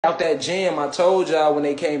out that gym, I told y'all when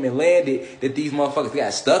they came and landed that these motherfuckers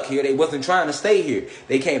got stuck here. They wasn't trying to stay here.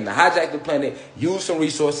 They came to hijack the planet, use some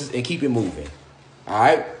resources, and keep it moving. All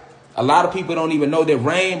right? A lot of people don't even know that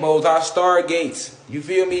rainbows are stargates. You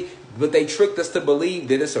feel me? But they tricked us to believe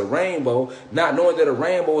that it's a rainbow, not knowing that a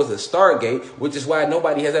rainbow is a stargate, which is why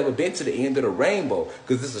nobody has ever been to the end of the rainbow,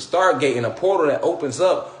 because it's a stargate and a portal that opens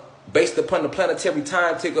up based upon the planetary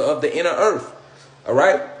time ticker of the inner Earth. All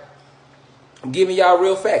right? I'm giving y'all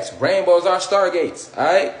real facts. Rainbows are stargates. All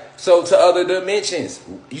right. So to other dimensions,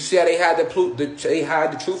 you see how they hide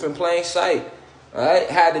the truth in plain sight. All right,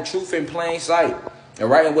 hide the truth in plain sight. All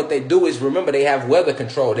right, and what they do is, remember, they have weather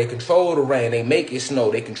control. They control the rain. They make it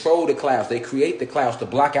snow. They control the clouds. They create the clouds to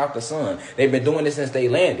block out the sun. They've been doing this since they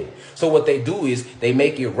landed. So what they do is they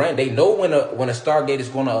make it rain. They know when a stargate is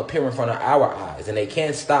going to appear in front of our eyes, and they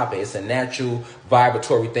can't stop it. It's a natural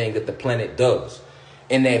vibratory thing that the planet does.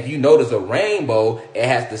 And if you notice a rainbow, it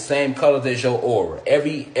has the same colors as your aura.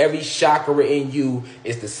 Every chakra in you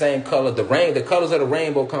is the same color. The colors of the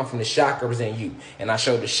rainbow come from the chakras in you. And I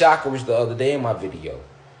showed the chakras the other day in my video.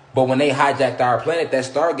 But when they hijacked our planet, that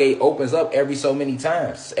Stargate opens up every so many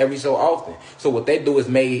times, every so often. So what they do is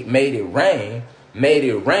made it rain.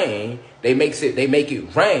 They make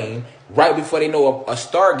it rain right before they know a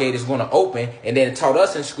Stargate is going to open. And then it taught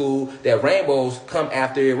us in school that rainbows come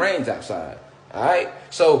after it rains outside. All right,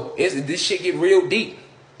 so this shit get real deep.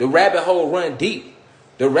 The rabbit hole run deep.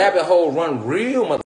 The rabbit hole run real